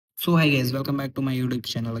So hi guys, welcome back to my YouTube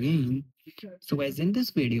channel again. So guys, in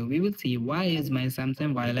this video we will see why is my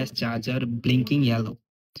Samsung wireless charger blinking yellow.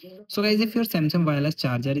 So guys, if your Samsung wireless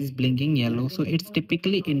charger is blinking yellow, so it's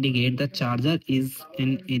typically indicate the charger is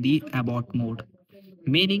in the abort mode,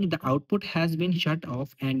 meaning the output has been shut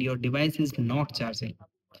off and your device is not charging.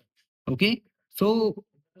 Okay, so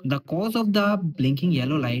the cause of the blinking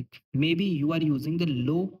yellow light, maybe you are using the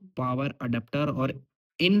low power adapter or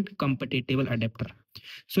incompatible adapter.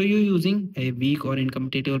 So you're using a weak or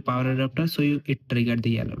incompatible power adapter, so it triggered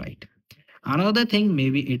the yellow light. Another thing,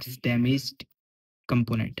 maybe it's damaged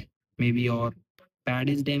component. Maybe your pad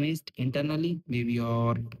is damaged internally. Maybe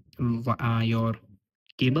your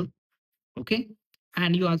cable. Okay,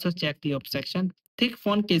 and you also check the obstruction. Thick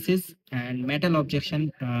phone cases and metal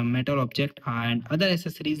object and other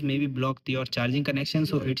accessories maybe block your charging connection,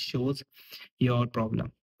 so it shows your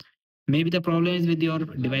problem. Maybe the problem is with your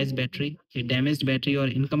device battery. A damaged battery or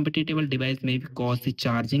incompatible device may cause the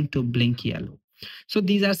charging to blink yellow. So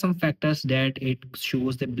these are some factors that it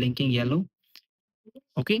shows the blinking yellow.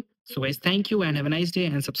 Okay. So guys, thank you and have a nice day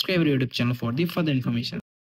and subscribe our YouTube channel for the further information.